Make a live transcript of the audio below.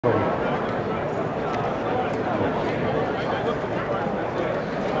Hit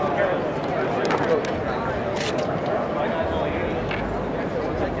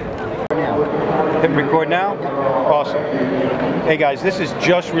record now? Awesome. Hey guys, this is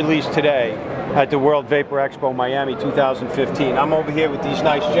just released today at the World Vapor Expo Miami 2015. I'm over here with these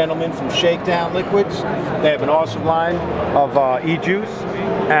nice gentlemen from Shakedown Liquids. They have an awesome line of e-juice.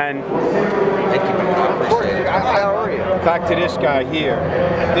 And back to this guy here.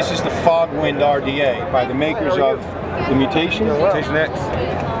 This is the Fogwind RDA by the makers of the MutationX.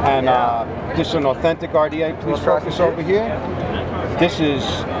 And this is an authentic RDA. Please focus over here. This is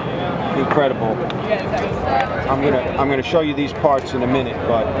incredible. I'm gonna show you these parts in a minute,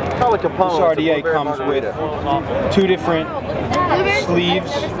 but this RDA comes with two different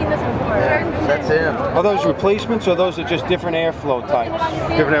sleeves. That's him. Are those replacements or those are just different airflow types?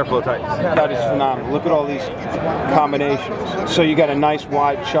 Different airflow types. That is phenomenal. Look at all these combinations. So you got a nice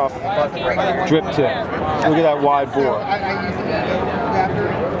wide chuff drip tip. Look at that wide bore.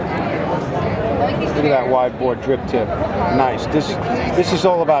 Look at that wide bore drip tip. Nice. This is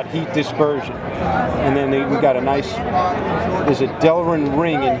all about heat dispersion. And then we got a nice, there's a Delrin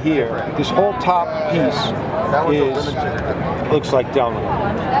ring in here. This whole top piece looks like Delrin.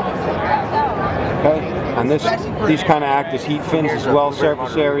 Okay? And these kind of act as heat fins as well,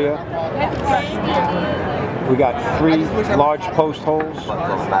 surface area. We got 3 large post holes. Look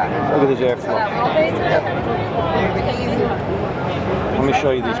at this airflow. Let me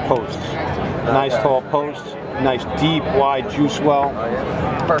show you these posts. Nice tall posts, nice deep wide juice well.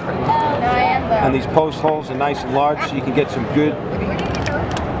 Perfect. And these post holes are nice and large, so you can get some good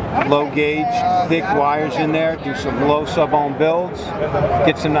low gauge, thick wires in there, do some low sub-ohm builds,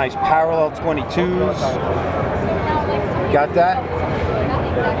 get some nice parallel 22s. Got that?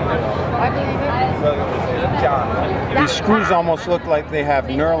 These screws almost look like they have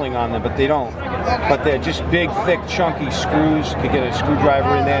knurling on them, but they don't. But they're just big, thick, chunky screws. You could get a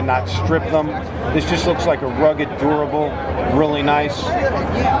screwdriver in there, not strip them. This just looks like a rugged, durable, really nice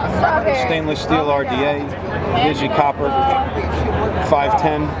stainless steel RDA. Here's your copper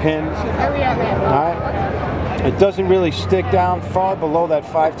 510 pin. Alright. It doesn't really stick down far below that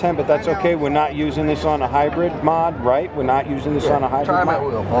 510, but that's okay. We're not using this on a hybrid mod, right? We're not using this on a hybrid mod. Try my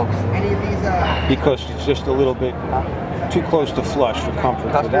wheel, folks. Because it's just a little bit too close to flush for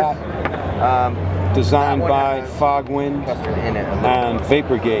comfort for that. Designed by Fogwind and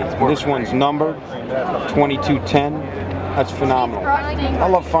Vapergate. This one's numbered 2210. That's phenomenal. I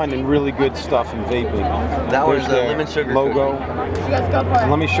love finding really good stuff in vaping. That was the lemon sugar logo.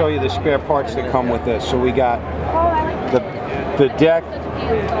 Let me show you the spare parts that come with this. So we got the deck,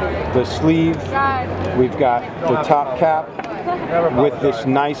 the sleeve, we've got the top cap with this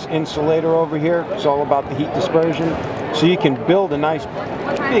nice insulator over here. It's all about the heat dispersion. So you can build a nice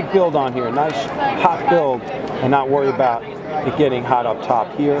big build on here, a nice hot build, and not worry about it getting hot up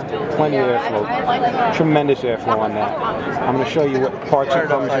top here. Plenty of airflow. Tremendous airflow on that. I'm going to show you what parts it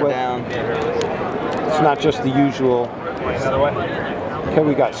comes with. It's not just the usual. Okay,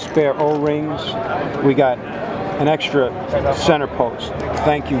 we got spare O-rings. We got an extra center post.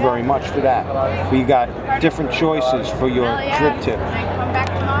 Thank you very much for that. We got different choices for your drip tip.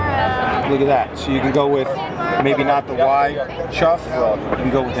 Look at that. So you can go with maybe not the wide chuff. You can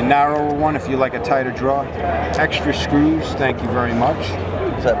go with the narrower one if you like a tighter draw. Extra screws. Thank you very much.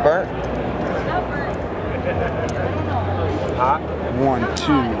 Is that burnt? 1, 2.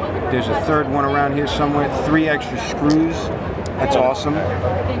 There's a third one around here somewhere. 3 extra screws. That's awesome.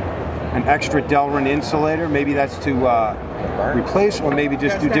 An extra Delrin insulator. Maybe that's to replace, or maybe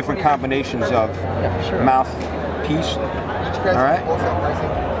just do different combinations of mouthpiece. All right.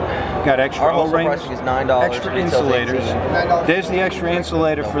 Got extra O-rings, extra insulators. There's the extra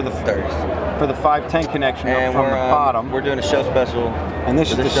insulator for the 510 connection up from the bottom. We're doing a show special. And this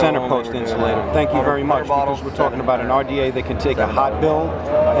is the center post insulator. Thank you very much, because we're talking about an RDA that can take a hot build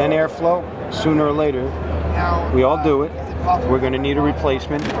and airflow. Sooner or later, we all do it. We're going to need a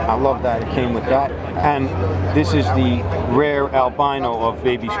replacement. I love that it came with that. And this is the rare albino of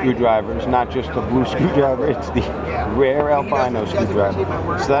baby screwdrivers, not just the blue screwdriver, it's the rare albino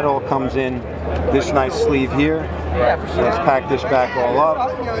screwdriver. So that all comes in this nice sleeve here. So let's pack this back all up,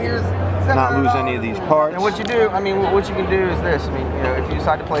 not lose any of these parts. And what you do, I mean, what you can do is this. I mean, you know, if you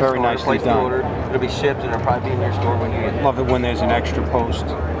decide to place Very an order, nicely place the order, it'll be shipped and it'll probably be in your store when you get it. Love it when there's an extra post,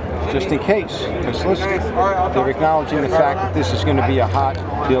 just in case. Because listen, they're acknowledging the fact that this is going to be a hot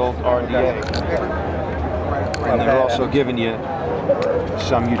build RDA. And they're also giving you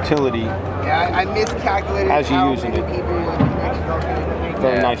some utility I miscalculated as you're using it.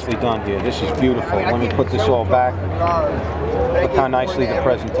 Very nicely done here. This is beautiful. Let me put this all back. Look how nicely the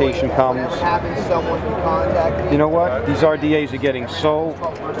presentation comes. You know what? These RDAs are getting so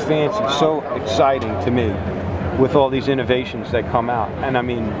fancy, so exciting to me with all these innovations that come out. And I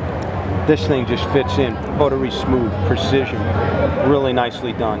mean, this thing just fits in. Buttery smooth, precision, really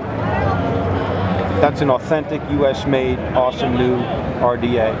nicely done. That's an authentic US made, awesome new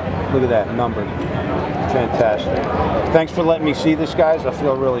RDA. Look at that number. Fantastic. Thanks for letting me see this, guys. I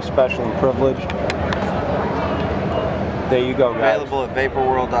feel really special and privileged. There you go, guys. Available at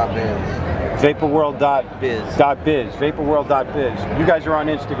vaporworld.biz. Vaporworld.biz. Vaporworld.biz. You guys are on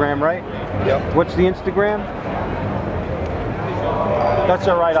Instagram, right? Yep. What's the Instagram? That's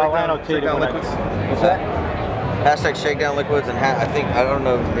all right. I'll annotate it. What's that? Hashtag Shakedown Liquids, and I think, I don't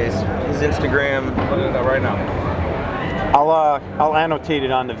know, his Instagram. Right now. I'll annotate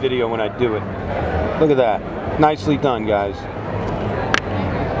it on the video when I do it. Look at that. Nicely done, guys.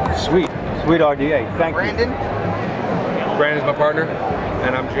 Sweet. Sweet RDA. Thank you. Brandon's my partner,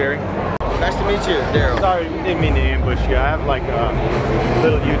 and I'm Jerry. Nice to meet you, Daryl. Sorry, didn't mean to ambush you. I have like a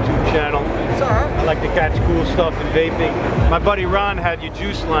little YouTube channel. It's alright. I like to catch cool stuff in vaping. My buddy Ron had your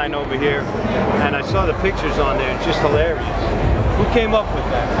juice line over here, and I saw the pictures on there. It's just hilarious. Who came up with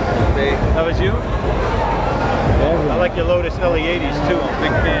that? Me. That was you? I like your Lotus LE80s too. I'm a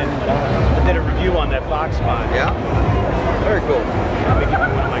big fan. I did a review on that box spot. Yeah? Very cool. Let me give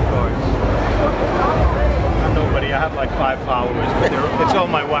you one of my cards. I'm nobody. I have like 5 followers, but it's all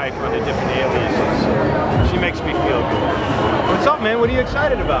my wife on the different aliases. She makes me feel good. What's up, man? What are you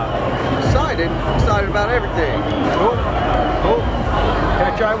excited about? Excited. Excited about everything. Cool. Cool. Can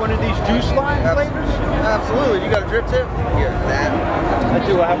I try one of these juice line flavors? Absolutely. You got a drip tip? Here, that. I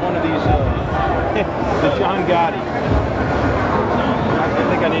do. I have one of these, the John Gotti. I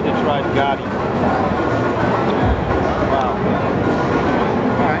think I need to try Gotti. Wow.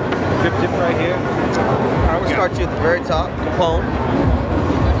 All right. Drip tip right here. I will start you at the very top. Capone.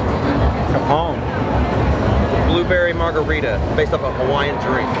 Capone. Blueberry margarita, based off a Hawaiian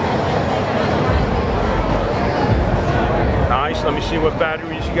drink. Nice. Let me see what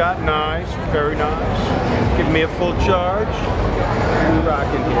batteries you got. Nice. Very nice. Give me a full charge. We're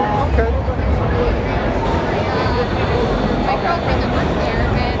rocking here. Okay.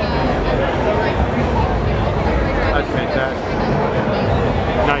 That's fantastic.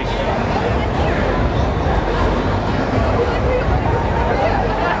 Nice.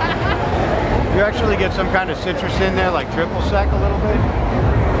 You actually get some kind of citrus in there, like triple sec a little bit?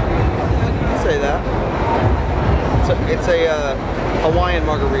 I'd say that. It's a Hawaiian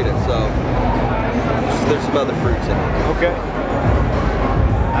margarita, so there's some other fruits in it. Okay.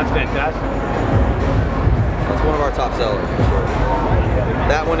 That's fantastic. That's one of our top sellers, for sure.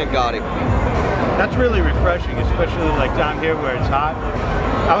 That one and Gotti. That's really refreshing, especially like down here where it's hot.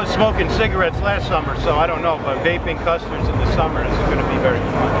 I was smoking cigarettes last summer, so I don't know, but vaping custards in the summer is going to be very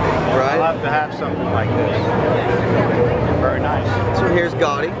fun. Right. I'll have to have something like this. Very nice. This one here's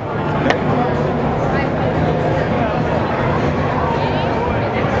Gotti. Okay.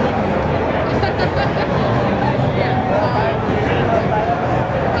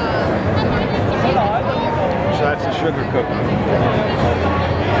 So that's the sugar cookie.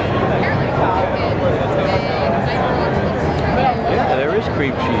 Yeah, there is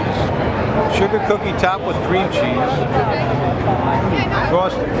cream cheese. Sugar cookie topped with cream cheese.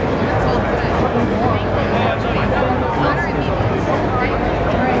 Frosted.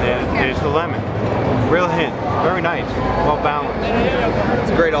 And there's the lemon. Real hint. Very nice. Well balanced.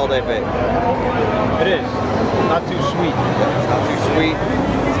 It's a great all-day vape. It is. Not too sweet. It's not too sweet.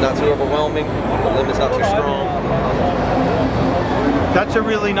 It's not too overwhelming. The limit's not too strong. That's a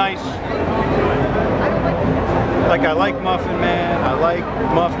really nice. Like I like Muffin Man, I like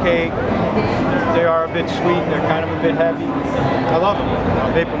Muff Cake. They are a bit sweet, they're kind of a bit heavy. I love them.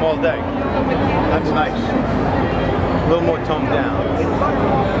 I'll vape them all day. That's nice. A little more toned down.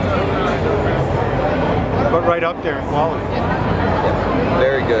 But right up there in quality. Yeah,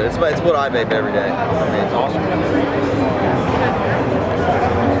 very good. It's what I vape every day. I mean, It's awesome.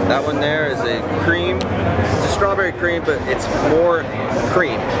 that one there is a cream. It's a strawberry cream, but it's more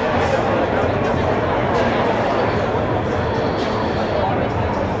cream.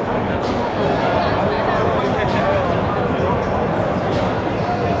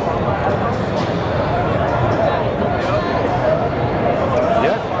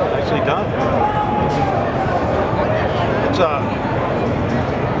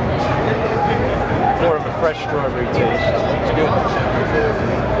 More of a fresh strawberry taste. It's good.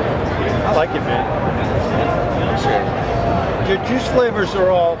 I like it, man. Your juice flavors are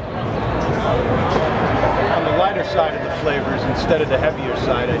all on the light lighter side of the flavors instead of the heavier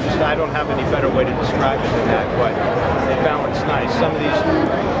side. I don't have any better way to describe it than that, but they balance nice. Some of these.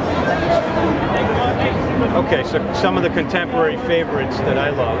 Okay, so some of the contemporary favorites that I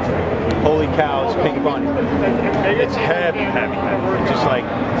love. Holy Cow's Pink Bunny. It's heavy. It's just like,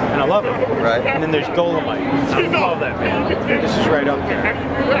 and I love it. Right. And then there's Dolomite. I love that, man. This is right up there.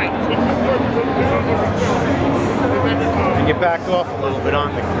 And you backed off a little bit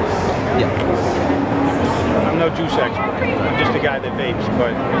on the cream. Yeah. I'm no juice expert. I'm just a guy that vapes,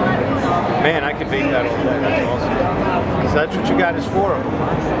 but man, I could vape that all day. That's awesome. So that's what you got is 4 of them.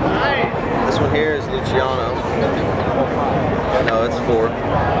 This one here is Luciano. No, it's 4.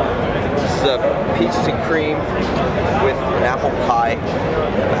 This is a peaches and cream with an apple pie.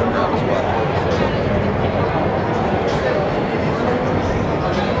 As well.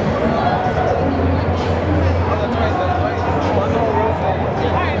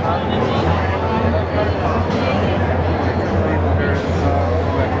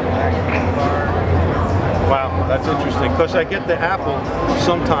 Wow, that's interesting. Because I get the apple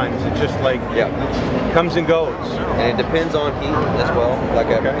sometimes. It just like comes and goes. And it depends on heat as well, like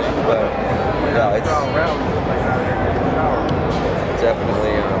everything. But yeah, it's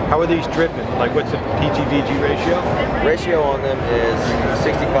definitely. How are these dripping? Like, what's the PG-VG ratio? Ratio on them is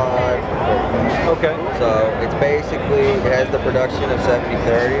 65. Okay. So it's basically, it has the production of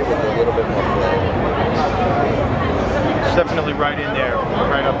 70-30 with a little bit more flavor. It's definitely right in there,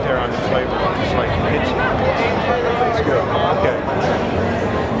 right up there on the flavor. Just like it's good. Okay.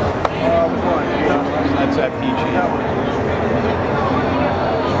 That's that PG.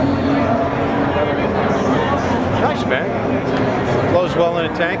 Nice, man. Flows well in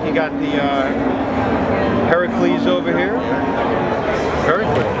a tank. You got the Heracles over here. Very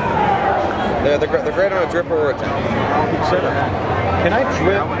cool. They're great on a dripper or a tank. Can I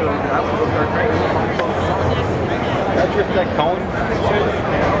drip? Can I drip that cone?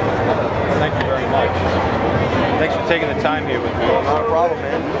 Thank you very much. Thanks for taking the time here with me. Not a problem,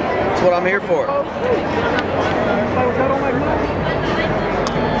 man. That's what I'm here for.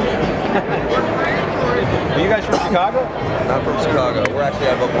 Are you guys from Chicago? Not from Chicago. We're actually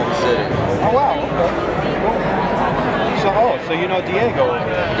out of Oklahoma City. Oh wow, okay. So you know Diego over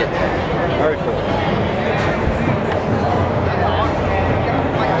there? Yeah. Very cool.